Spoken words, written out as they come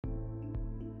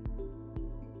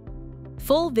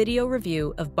Full video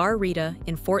review of Bar Rita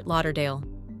in Fort Lauderdale.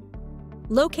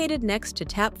 Located next to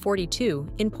Tap 42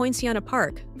 in Poinciana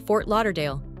Park, Fort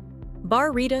Lauderdale,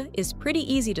 Bar Rita is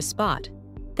pretty easy to spot,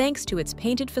 thanks to its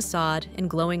painted facade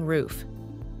and glowing roof.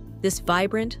 This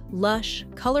vibrant, lush,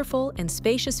 colorful, and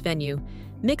spacious venue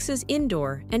mixes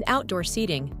indoor and outdoor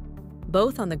seating,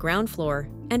 both on the ground floor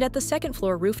and at the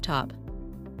second-floor rooftop.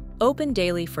 Open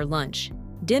daily for lunch,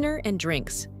 dinner, and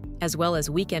drinks, as well as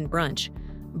weekend brunch,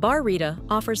 Bar Rita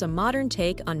offers a modern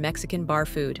take on Mexican bar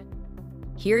food.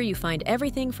 Here you find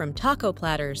everything from taco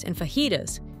platters and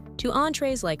fajitas to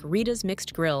entrees like Rita's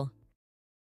Mixed Grill.